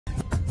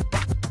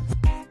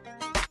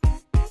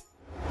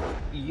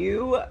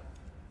you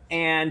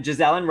and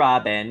Gizelle and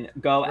Robyn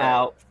go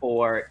out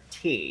for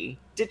tea.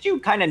 Did you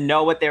kind of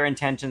know what their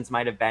intentions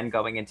might have been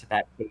going into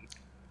that tea?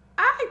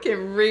 I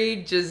can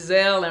read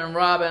Gizelle and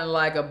Robyn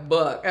like a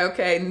book.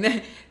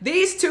 Okay,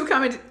 these two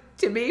coming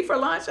to me for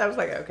lunch, I was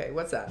like, okay,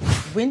 what's up?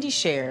 Wendy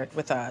shared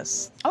with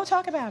us. Oh,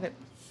 talk about it.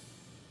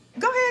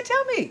 Go ahead,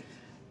 tell me.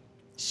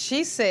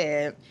 She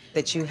said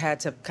that you had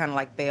to kind of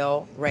like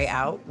bail Ray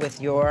out with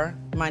your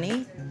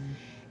money,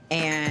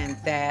 and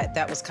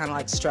that was kind of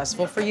like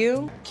stressful for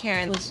you.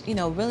 Karen was, you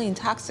know, really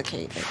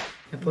intoxicated.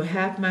 And put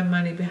half my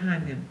money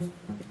behind him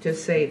to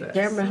save us.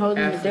 Karen been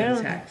holding it down.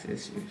 The tax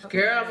issues.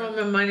 Girl, I want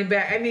my money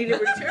back. I need a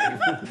return.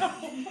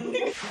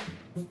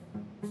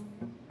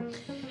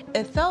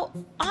 It felt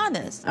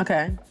honest.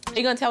 Okay. Are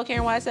you gonna tell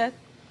Karen what I said?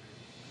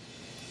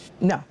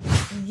 No.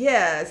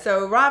 Yeah,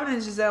 so Robyn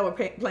and Gizelle were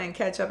playing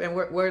catch up, and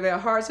were their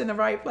hearts in the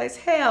right place?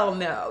 Hell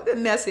no, the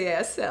messy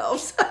ass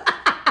selves.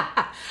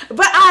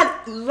 But I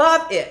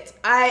love it.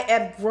 I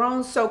have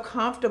grown so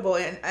comfortable,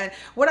 and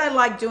what I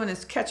like doing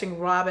is catching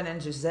Robyn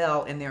and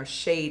Gizelle in their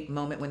shade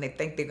moment when they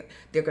think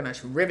they're gonna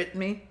rivet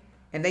me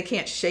and they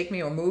can't shake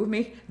me or move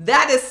me.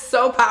 That is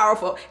so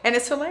powerful, and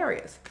it's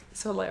hilarious.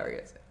 It's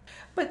hilarious.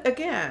 But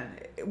again,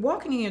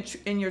 walking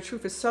in your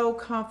truth is so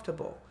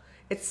comfortable.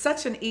 It's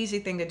such an easy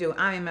thing to do.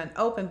 I am an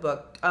open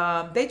book.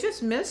 They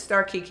just missed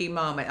our Kiki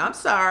moment. I'm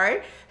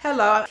sorry.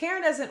 Hello.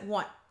 Karen doesn't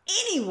want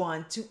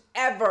anyone to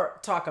ever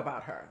talk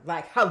about her.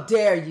 Like, how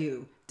dare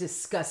you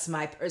discuss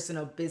my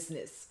personal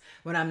business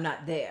when I'm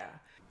not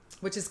there,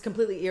 which is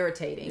completely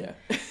irritating.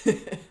 Yeah.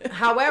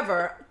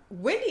 However,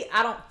 Wendy,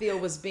 I don't feel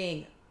was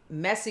being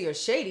messy or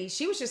shady.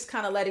 She was just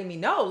kind of letting me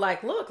know,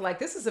 like, look, like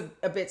this is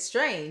a bit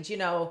strange. You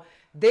know,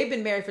 they've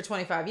been married for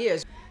 25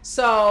 years.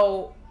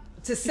 So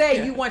to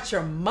say you want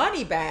your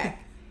money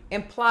back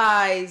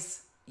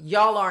implies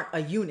y'all aren't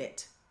a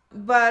unit.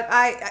 But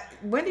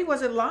Wendy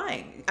wasn't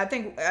lying. I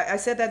think I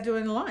said that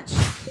during lunch.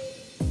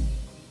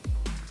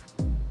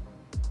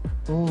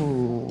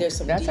 Ooh,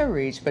 that's a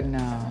reach, but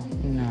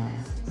no.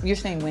 You're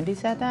saying Wendy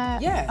said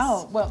that? Yes.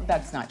 Oh, well,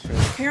 that's not true.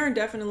 Karen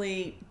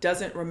definitely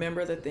doesn't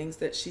remember the things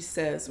that she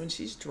says when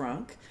she's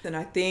drunk. And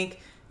I think,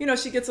 you know,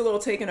 she gets a little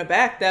taken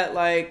aback that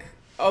like,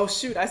 oh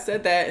shoot, I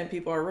said that and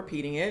people are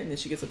repeating it, and then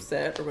she gets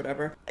upset or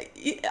whatever.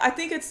 I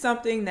think it's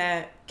something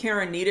that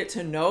Karen needed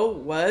to know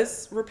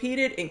was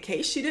repeated in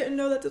case she didn't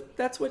know that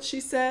that's what she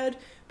said,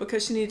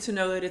 because she needed to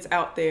know that it's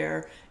out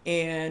there.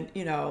 And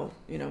you know,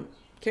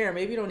 Karen,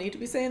 maybe you don't need to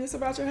be saying this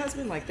about your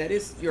husband. Like, that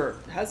is your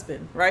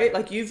husband, right?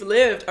 Like, you've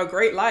lived a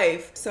great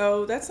life.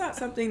 So that's not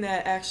something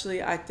that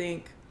actually I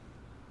think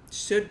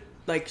she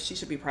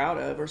should be proud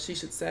of, or she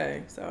should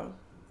say. So.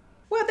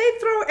 Well, they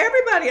throw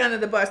everybody under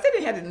the bus. They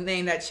didn't have to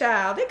name that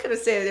child. They could have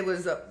said it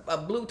was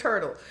a blue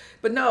turtle.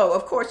 But no,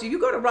 of course, if you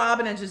go to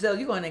Robyn and Gizelle,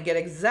 you're going to get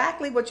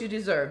exactly what you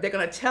deserve. They're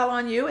going to tell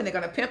on you, and they're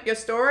going to pimp your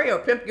story or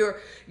pimp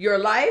your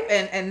life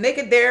and make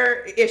it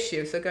their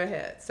issue. So go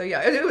ahead. So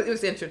yeah, it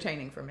was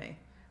entertaining for me.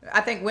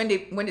 I think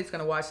Wendy's going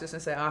to watch this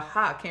and say,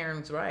 aha,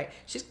 Karen's right.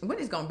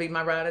 Wendy's going to be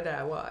my ride or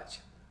die. Watch.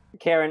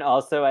 Karen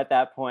also at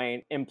that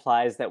point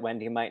implies that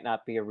Wendy might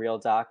not be a real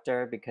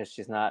doctor because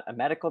she's not a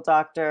medical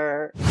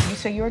doctor. You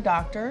say you're a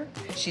doctor.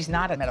 She's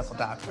not a medical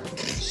doctor.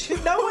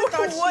 No one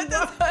thought What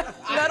does a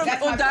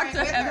medical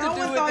doctor have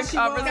to do with the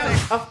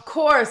conversation? Of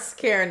course,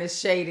 Karen is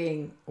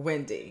shading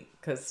Wendy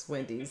because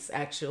Wendy's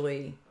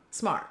actually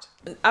smart.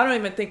 I don't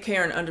even think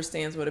Karen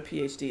understands what a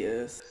PhD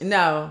is.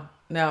 No,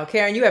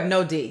 Karen, you have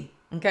no D.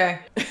 Okay.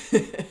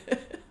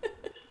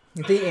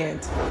 The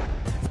end.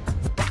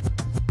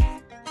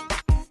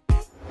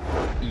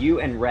 You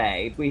and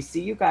Ray, we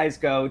see you guys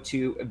go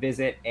to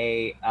visit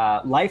a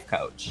life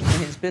coach.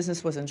 When his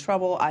business was in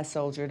trouble, I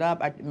soldiered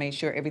up. I made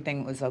sure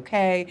everything was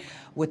okay.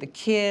 With the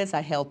kids, I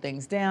held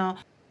things down.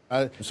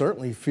 I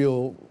certainly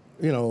feel,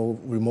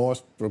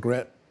 remorse,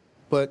 regret,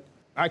 but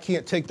I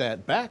can't take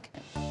that back.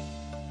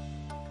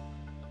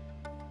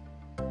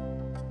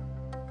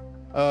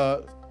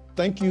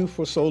 Thank you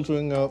for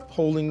soldiering up,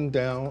 holding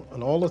down,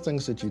 and all the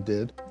things that you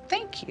did.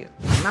 Thank you.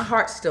 My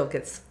heart still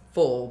gets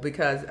full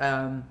because,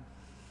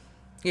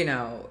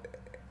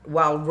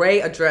 while Ray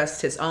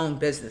addressed his own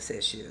business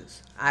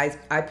issues,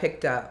 I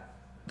picked up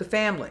the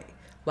family,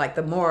 like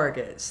the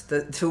mortgage,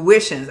 the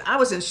tuitions. I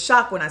was in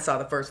shock when I saw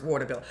the first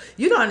water bill.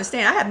 You don't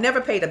understand. I have never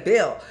paid a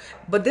bill,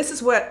 but this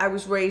is what I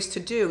was raised to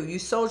do. You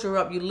soldier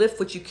up, you lift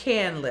what you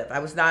can lift. I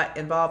was not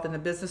involved in the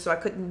business, so I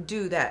couldn't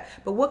do that.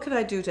 But what could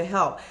I do to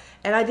help?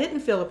 And I didn't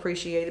feel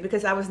appreciated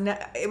because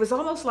it was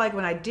almost like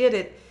when I did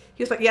it,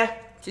 he was like, yeah,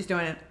 she's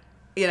doing it,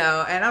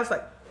 and I was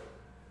like,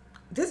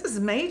 this is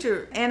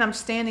major, and I'm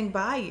standing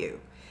by you,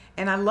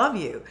 and I love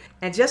you.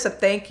 And just a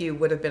thank you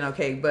would have been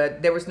okay,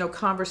 but there was no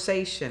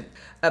conversation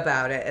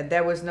about it, and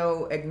there was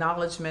no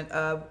acknowledgement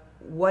of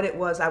what it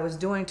was I was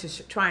doing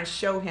to try and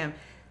show him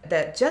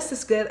that just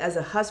as good as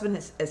a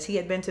husband as he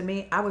had been to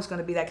me, I was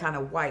going to be that kind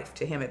of wife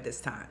to him at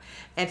this time.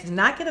 And to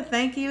not get a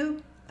thank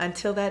you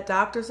until that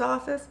doctor's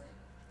office,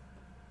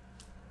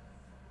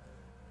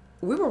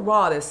 we were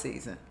raw this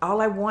season.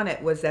 All I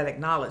wanted was that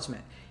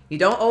acknowledgement. You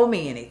don't owe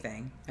me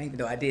anything. Even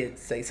though I did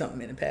say something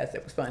in the past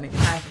that was funny.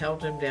 I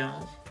held him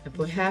down and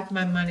put half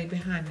my money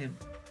behind him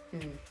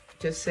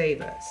to save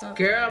us.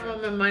 Girl, I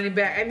want my money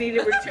back. I need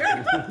a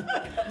return.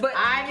 But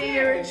I need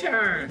a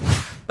return.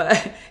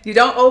 But you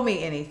don't owe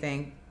me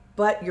anything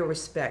but your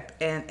respect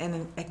and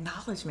an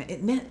acknowledgement.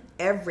 It meant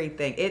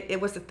everything.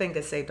 It was the thing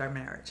that saved our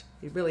marriage.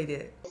 It really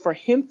did. For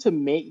him to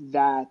make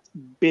that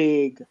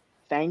big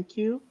thank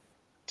you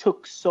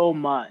took so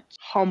much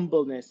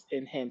humbleness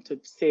in him to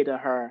say to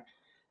her,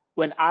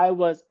 when I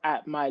was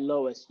at my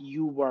lowest,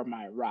 you were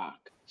my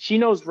rock. She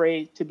knows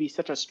Ray to be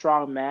such a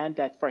strong man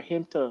that for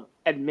him to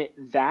admit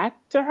that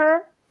to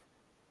her,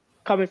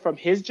 coming from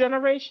his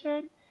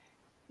generation,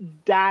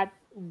 that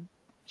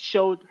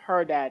showed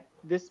her that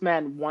this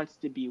man wants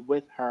to be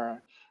with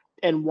her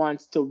and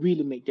wants to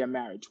really make their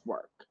marriage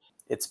work.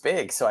 It's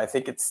big, so I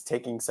think it's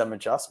taking some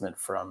adjustment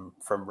from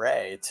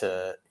Ray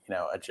to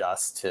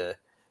adjust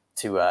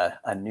to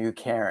a new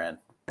Karen.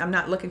 I'm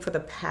not looking for the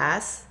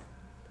past,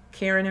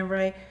 Karen and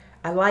Ray.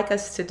 I like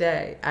us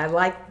today.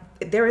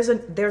 There's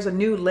a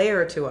new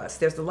layer to us.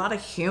 There's a lot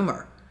of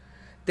humor.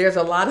 There's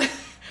a lot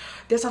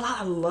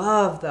of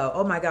love, though.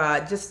 Oh my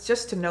God,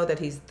 just to know that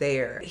he's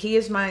there. He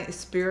is my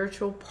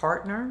spiritual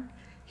partner.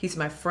 He's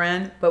my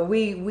friend, but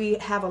we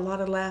have a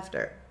lot of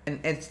laughter. And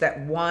it's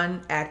that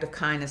one act of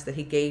kindness that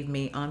he gave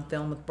me on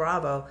film with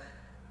Bravo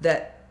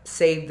that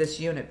saved this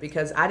unit,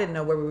 because I didn't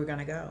know where we were going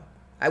to go.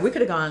 We could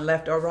have gone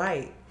left or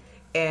right.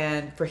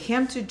 And for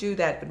him to do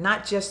that, but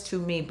not just to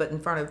me, but in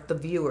front of the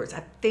viewers,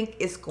 I think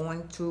it's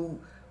going to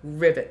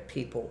rivet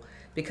people,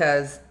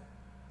 because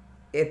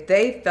if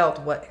they felt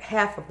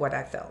half of what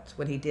I felt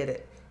when he did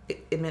it,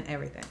 it meant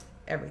everything.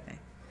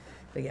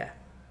 But yeah.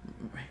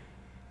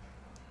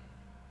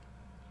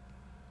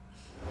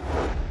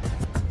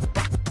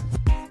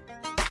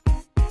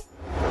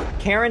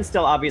 Karen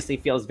still obviously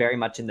feels very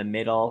much in the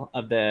middle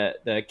of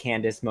the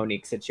Candiace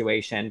Monique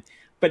situation,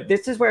 but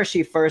this is where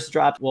she first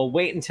dropped, "Well,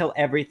 wait until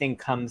everything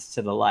comes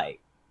to the light."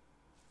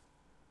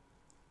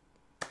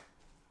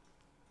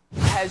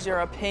 Has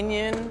your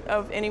opinion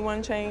of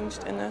anyone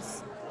changed in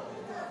this?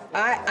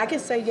 I can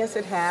say yes,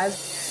 it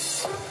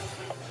has.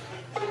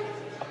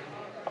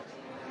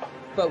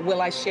 But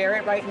will I share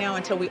it right now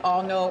until we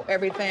all know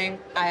everything?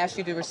 I ask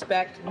you to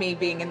respect me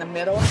being in the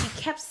middle. He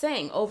kept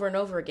saying over and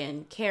over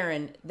again,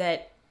 Karen,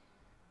 that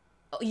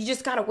you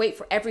just gotta wait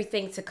for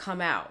everything to come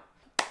out.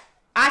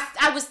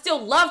 I would still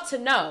love to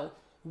know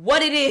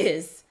what it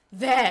is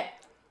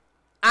that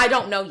I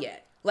don't know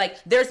yet.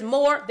 Like, there's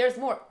more.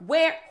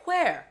 Where?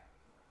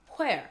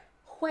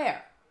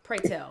 Pray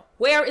tell.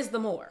 Where is the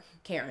more,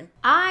 Karen?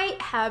 I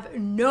have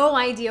no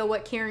idea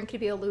what Karen could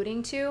be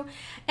alluding to.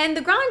 And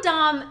the Grande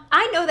Dame,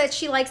 I know that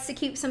she likes to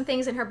keep some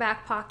things in her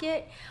back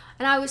pocket.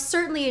 And I was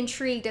certainly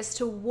intrigued as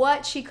to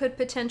what she could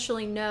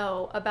potentially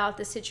know about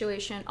the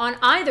situation on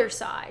either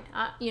side.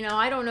 I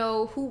don't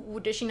know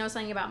does she know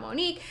something about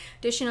Monique?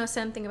 Does she know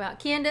something about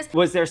Candiace?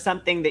 Was there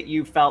something that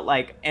you felt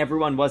like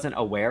everyone wasn't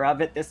aware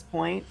of at this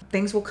point?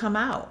 Things will come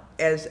out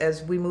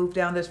as we move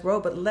down this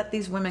road, but let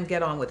these women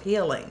get on with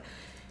healing.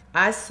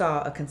 I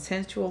saw a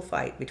consensual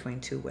fight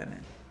between two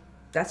women.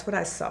 That's what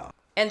I saw.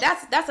 And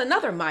that's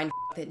another mind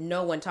that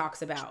no one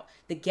talks about.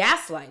 The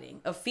gaslighting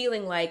of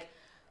feeling like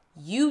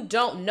you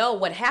don't know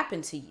what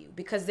happened to you,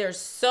 because there's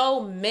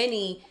so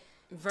many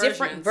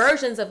different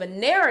versions of a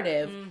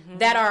narrative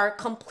that are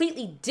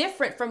completely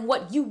different from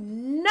what you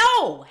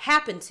know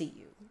happened to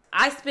you.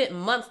 I spent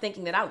months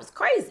thinking that I was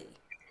crazy.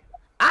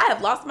 I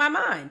have lost my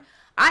mind.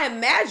 I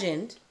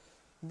imagined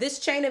this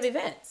chain of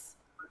events.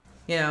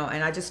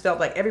 And I just felt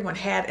like everyone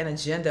had an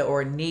agenda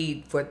or a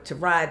need to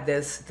ride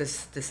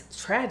this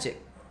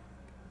tragic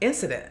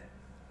incident,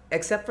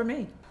 except for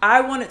me.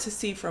 I wanted to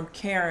see from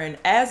Karen,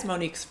 as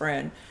Monique's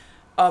friend,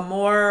 a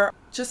more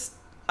just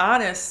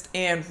honest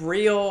and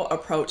real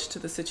approach to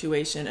the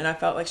situation. And I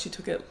felt like she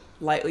took it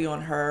lightly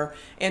on her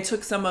and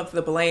took some of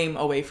the blame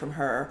away from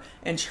her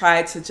and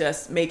tried to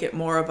just make it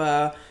more of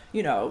a,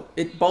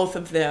 both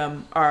of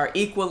them are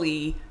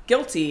equally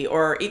guilty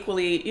or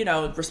equally,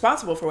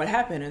 responsible for what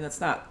happened. And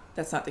that's not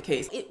the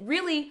case. It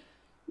really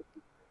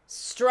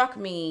struck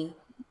me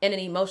in an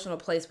emotional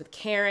place with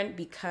Karen,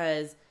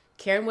 because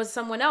Karen was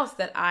someone else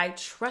that I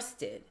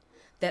trusted,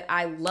 that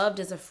I loved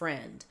as a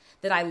friend,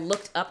 that I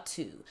looked up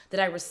to, that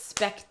I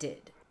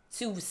respected.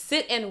 To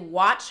sit and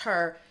watch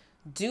her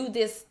do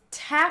this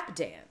tap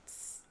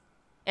dance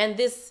and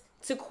this,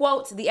 to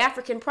quote the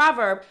African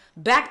proverb,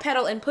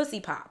 backpedal and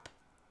pussy pop.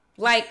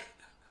 Like,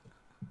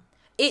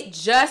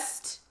 it's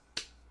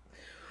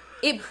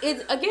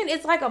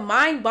like a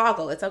mind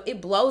boggle.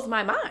 It blows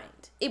my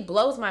mind. It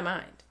blows my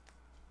mind.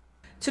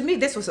 To me,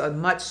 this was a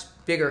much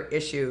bigger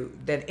issue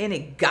than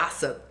any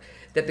gossip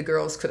that the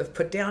girls could have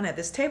put down at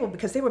this table,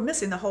 because they were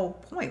missing the whole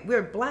point.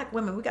 We're Black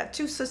women. We got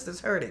two sisters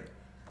hurting.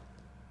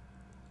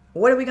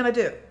 What are we going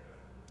to do?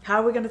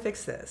 How are we going to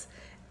fix this?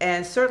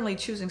 And certainly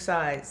choosing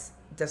sides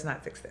does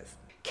not fix this.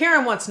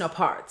 Karen wants no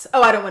parts.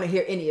 Oh, I don't want to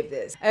hear any of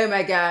this. Oh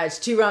my gosh,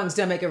 two wrongs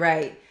don't make it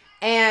right.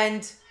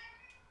 And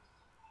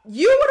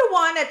you were the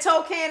one that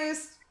told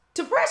Candiace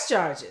to press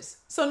charges.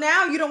 So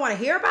now you don't want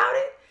to hear about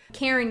it?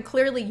 Karen,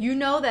 clearly you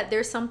know that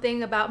there's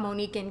something about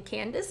Monique and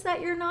Candiace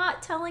that you're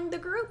not telling the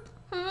group.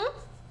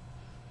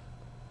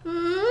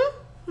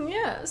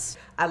 Yes.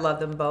 I love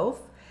them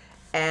both.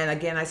 And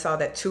again, I saw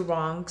that two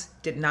wrongs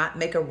did not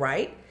make a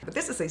right. But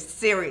this is a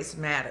serious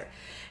matter.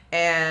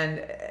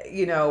 And,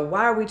 you know,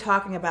 why are we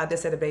talking about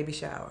this at a baby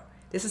shower?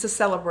 This is a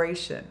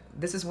celebration.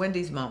 This is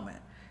Wendy's moment.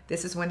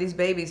 This is Wendy's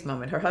baby's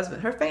moment, her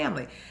husband, her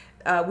family.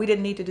 We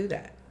didn't need to do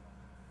that.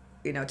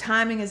 You know,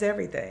 timing is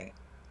everything.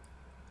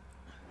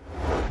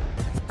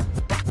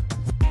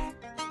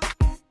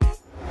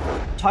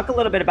 Talk a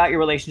little bit about your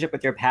relationship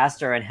with your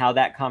pastor and how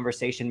that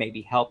conversation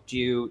maybe helped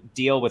you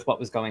deal with what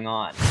was going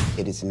on.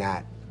 It is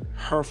not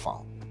her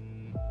fault,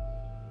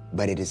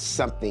 but it is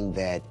something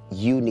that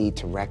you need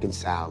to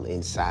reconcile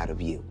inside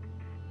of you.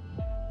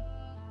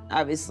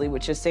 Obviously,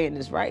 what you're saying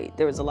is right.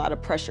 There was a lot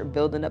of pressure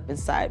building up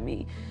inside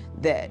me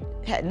that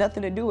had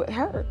nothing to do with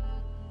her.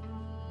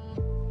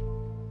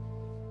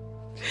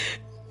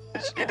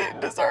 She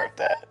didn't deserve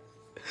that.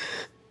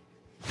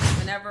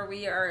 Whenever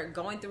we are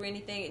going through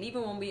anything, and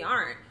even when we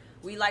aren't,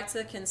 we like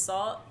to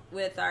consult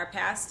with our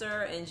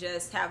pastor and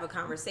just have a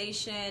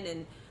conversation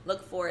and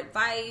look for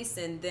advice.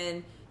 And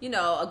then, you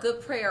know, a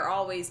good prayer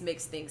always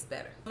makes things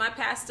better. My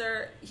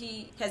pastor,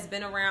 he has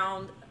been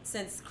around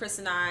since Chris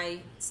and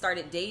I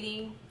started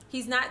dating.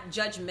 He's not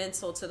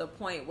judgmental to the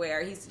point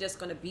where he's just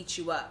going to beat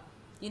you up.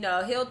 You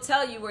know, he'll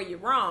tell you where you're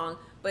wrong,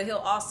 but he'll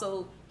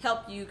also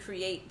help you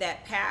create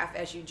that path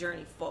as you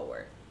journey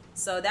forward.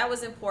 So that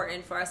was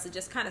important for us to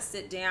just kind of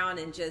sit down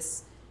and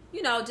just,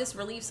 you know, just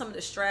relieve some of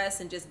the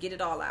stress and just get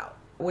it all out.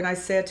 When I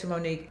said to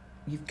Monique,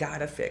 you've got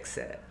to fix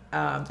it,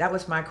 that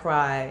was my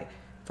cry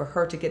for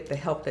her to get the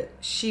help that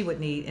she would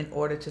need in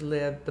order to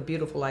live the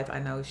beautiful life I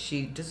know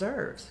she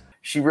deserves.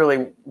 She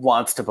really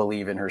wants to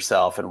believe in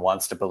herself and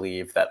wants to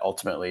believe that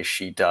ultimately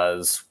she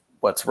does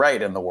what's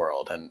right in the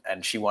world.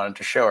 And she wanted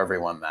to show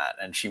everyone that.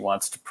 And she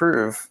wants to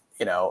prove,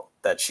 you know,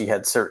 that she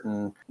had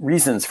certain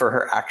reasons for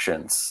her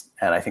actions.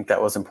 And I think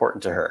that was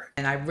important to her.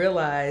 And I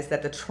realized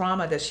that the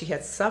trauma that she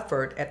had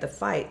suffered at the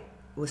fight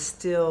was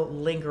still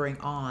lingering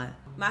on.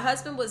 My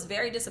husband was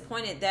very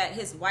disappointed that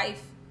his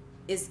wife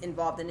is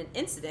involved in an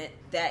incident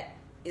that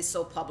is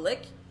so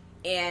public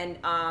and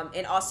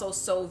also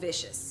so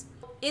vicious.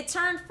 It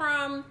turned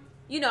from,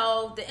 you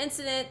know, the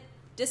incident,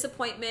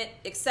 disappointment,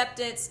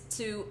 acceptance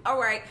to, all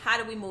right, how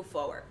do we move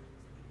forward?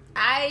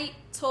 I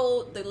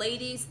told the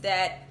ladies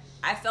that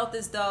I felt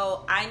as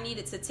though I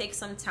needed to take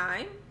some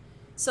time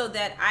so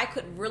that I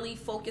could really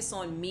focus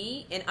on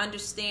me and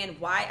understand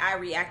why I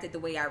reacted the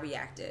way I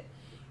reacted.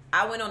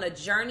 I went on a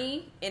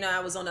journey and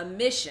I was on a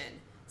mission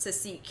to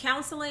seek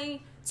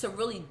counseling, to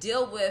really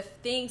deal with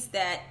things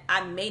that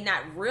I may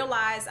not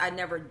realize I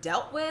never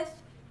dealt with,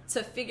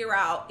 to figure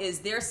out, is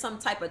there some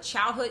type of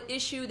childhood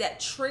issue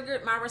that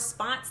triggered my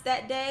response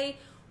that day?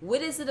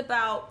 What is it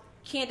about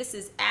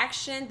Candiace's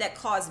action that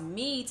caused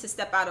me to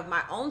step out of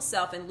my own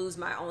self and lose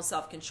my own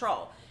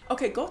self-control?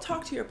 Okay, go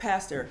talk to your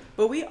pastor.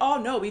 But we all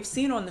know, we've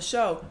seen on the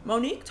show,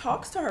 Monique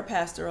talks to her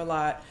pastor a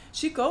lot.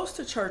 She goes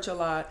to church a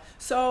lot.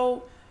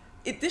 So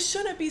this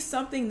shouldn't be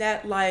something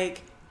that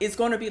like is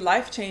going to be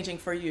life-changing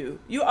for you.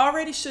 You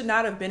already should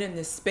not have been in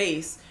this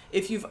space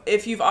if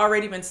you've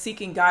already been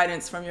seeking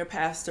guidance from your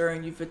pastor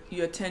and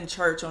you attend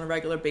church on a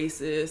regular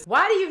basis.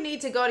 Why do you need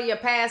to go to your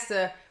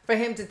pastor for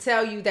him to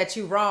tell you that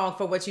you're wrong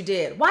for what you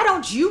did? Why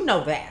don't you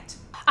know that?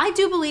 I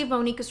do believe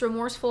Monique is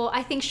remorseful.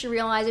 I think she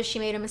realizes she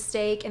made a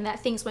mistake and that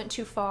things went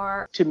too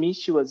far. To me,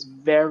 she was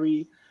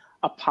very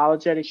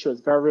apologetic. She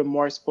was very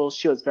remorseful.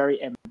 She was very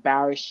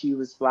embarrassed. She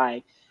was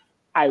like,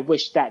 I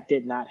wish that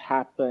did not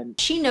happen.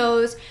 She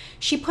knows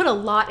she put a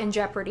lot in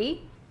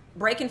jeopardy.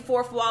 Breaking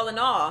fourth wall and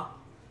all,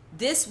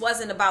 this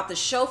wasn't about the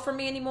show for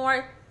me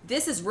anymore.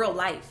 This is real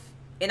life.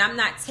 And I'm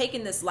not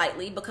taking this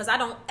lightly because I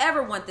don't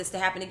ever want this to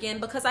happen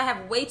again because I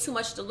have way too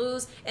much to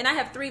lose and I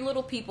have 3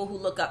 little people who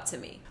look up to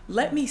me.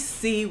 Let me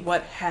see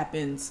what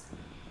happens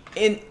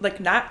in, like,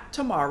 not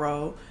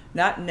tomorrow,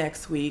 not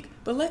next week,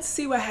 but let's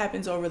see what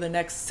happens over the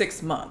next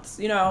 6 months.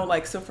 You know,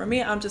 like, so for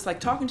me, I'm just like,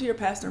 talking to your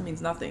pastor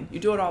means nothing. You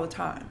do it all the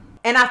time.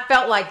 And I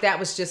felt like that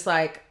was just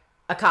like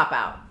a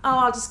cop-out. Oh,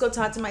 I'll just go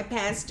talk to my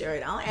pastor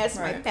and I'll ask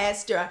my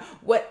pastor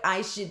what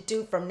I should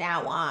do from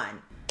now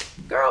on.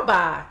 Girl,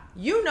 bye.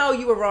 You know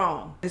you were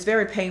wrong. It's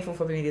very painful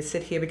for me to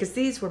sit here because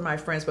these were my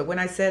friends, but when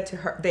I said to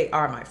her, they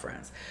are my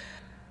friends.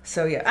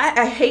 So yeah,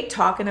 I hate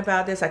talking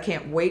about this. I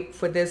can't wait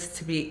for this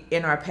to be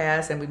in our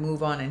past and we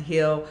move on and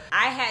heal.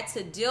 I had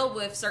to deal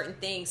with certain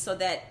things so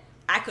that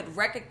I could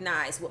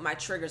recognize what my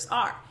triggers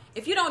are.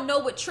 If you don't know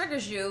what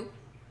triggers you,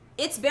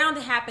 it's bound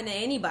to happen to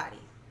anybody.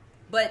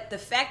 But the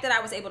fact that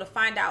I was able to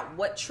find out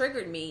what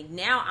triggered me,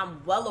 now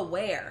I'm well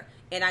aware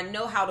and I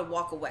know how to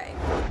walk away.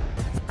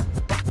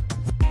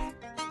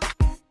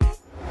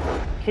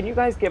 Can you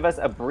guys give us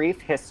a brief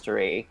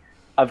history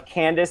of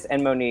Candiace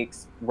and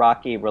Monique's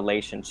rocky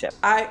relationship?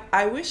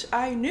 I wish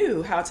I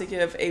knew how to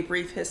give a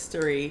brief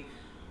history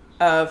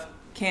of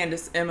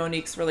Candiace and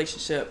Monique's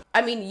relationship.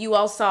 I mean, you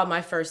all saw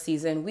my first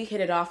season. We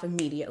hit it off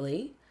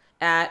immediately.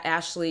 at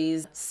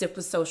Ashley's Sip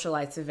with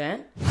Socialites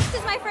event. This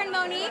is my friend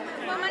Monique.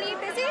 Monique, you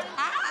busy?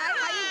 Hi,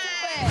 how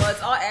you doing? Well,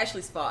 it's all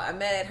Ashley's fault. I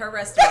met at her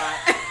restaurant.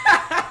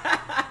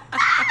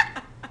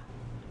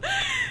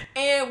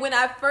 And when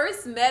I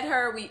first met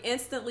her, we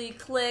instantly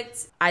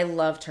clicked. I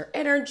loved her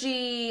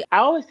energy. I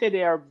always say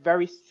they are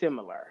very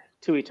similar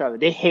to each other.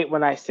 They hate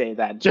when I say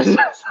that, just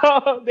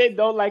so they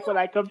don't like when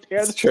I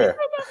compare them. Sure.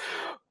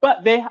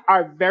 But they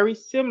are very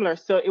similar,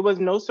 so it was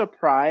no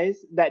surprise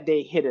that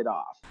they hit it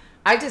off.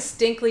 I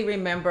distinctly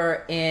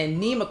remember in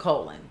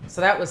Nemacolin,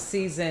 so that was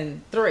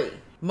season 3,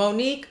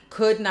 Monique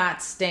could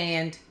not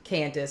stand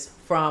Candiace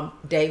from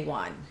day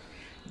one.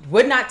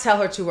 Would not tell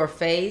her to her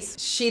face.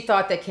 She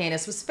thought that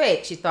Candiace was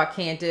fake. She thought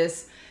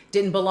Candiace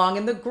didn't belong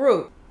in the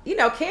group. You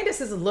know,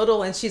 Candiace is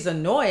little and she's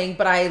annoying,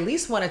 but I at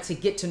least wanted to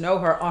get to know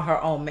her on her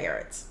own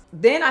merits.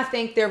 Then I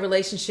think their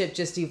relationship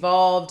just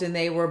evolved and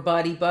they were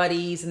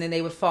buddies, and then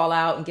they would fall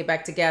out and get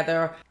back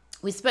together.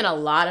 We spent a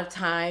lot of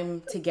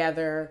time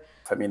together.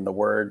 I mean, the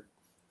word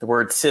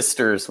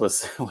sisters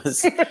was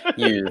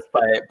used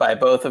by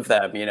both of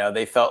them. You know,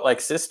 they felt like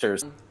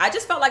sisters. I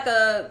just felt like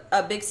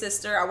a big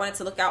sister. I wanted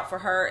to look out for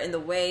her in the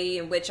way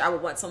in which I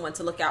would want someone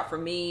to look out for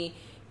me.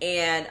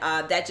 And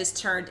that just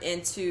turned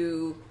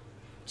into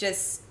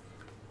just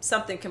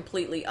something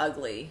completely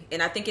ugly.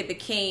 And I think it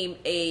became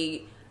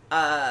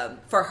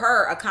for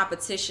her, a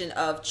competition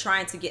of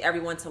trying to get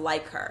everyone to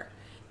like her.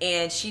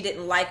 And she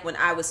didn't like when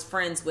I was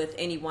friends with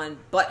anyone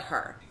but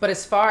her. But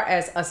as far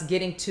as us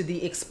getting to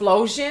the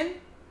explosion,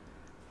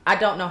 I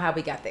don't know how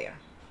we got there.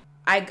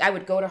 I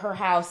would go to her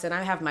house and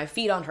I have my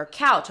feet on her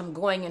couch. I'm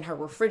going in her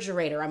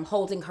refrigerator. I'm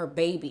holding her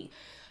baby.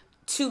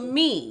 To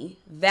me,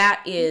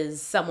 that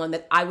is someone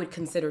that I would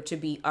consider to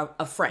be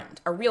a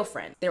friend, a real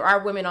friend. There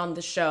are women on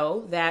the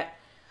show that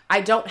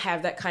I don't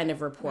have that kind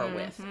of rapport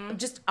with.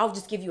 I'll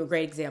just give you a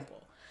great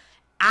example.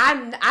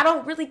 I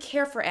don't really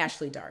care for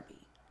Ashley Darby.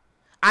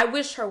 I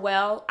wish her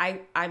well.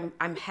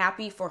 I'm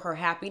happy for her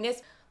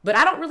happiness, but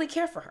I don't really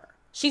care for her.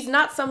 She's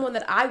not someone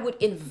that I would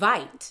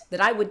invite,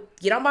 that I would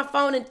get on my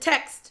phone and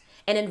text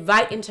and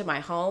invite into my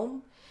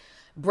home,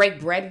 break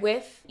bread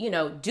with, you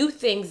know, do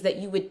things that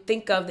you would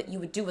think of that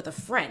you would do with a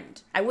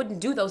friend. I wouldn't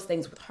do those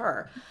things with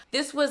her.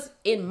 This was,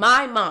 in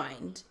my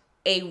mind,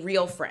 a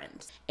real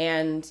friend.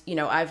 And, you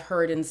know, I've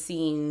heard and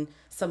seen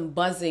some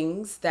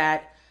buzzings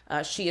that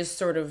she has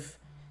sort of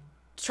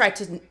tried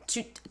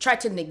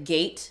to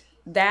negate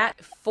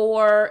that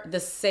for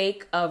the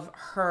sake of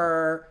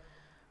her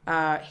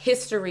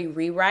history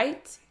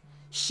rewrite.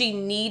 She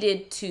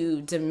needed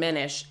to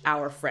diminish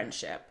our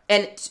friendship.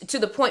 And to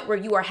the point where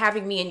you are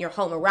having me in your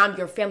home, around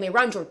your family,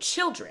 around your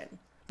children,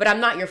 but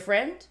I'm not your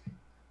friend.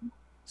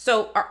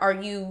 So are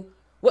you,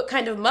 what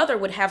kind of mother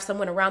would have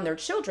someone around their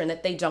children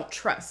that they don't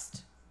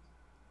trust?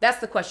 That's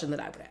the question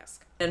that I would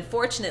ask.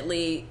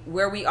 Unfortunately,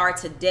 where we are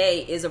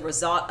today is a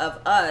result of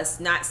us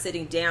not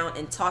sitting down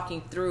and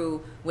talking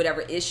through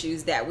whatever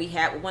issues that we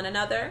had with one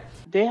another.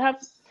 They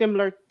have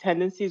similar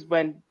tendencies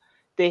when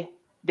they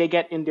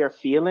get in their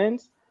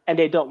feelings and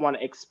they don't want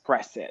to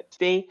express it.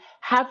 They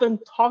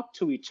haven't talked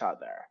to each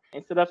other.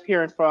 Instead of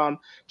hearing from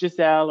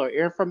Gizelle or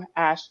hearing from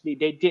Ashley,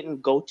 they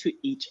didn't go to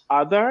each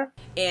other.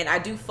 And I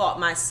do fault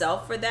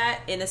myself for that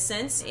in a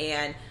sense.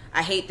 And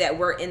I hate that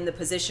we're in the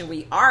position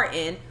we are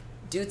in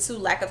due to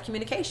lack of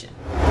communication.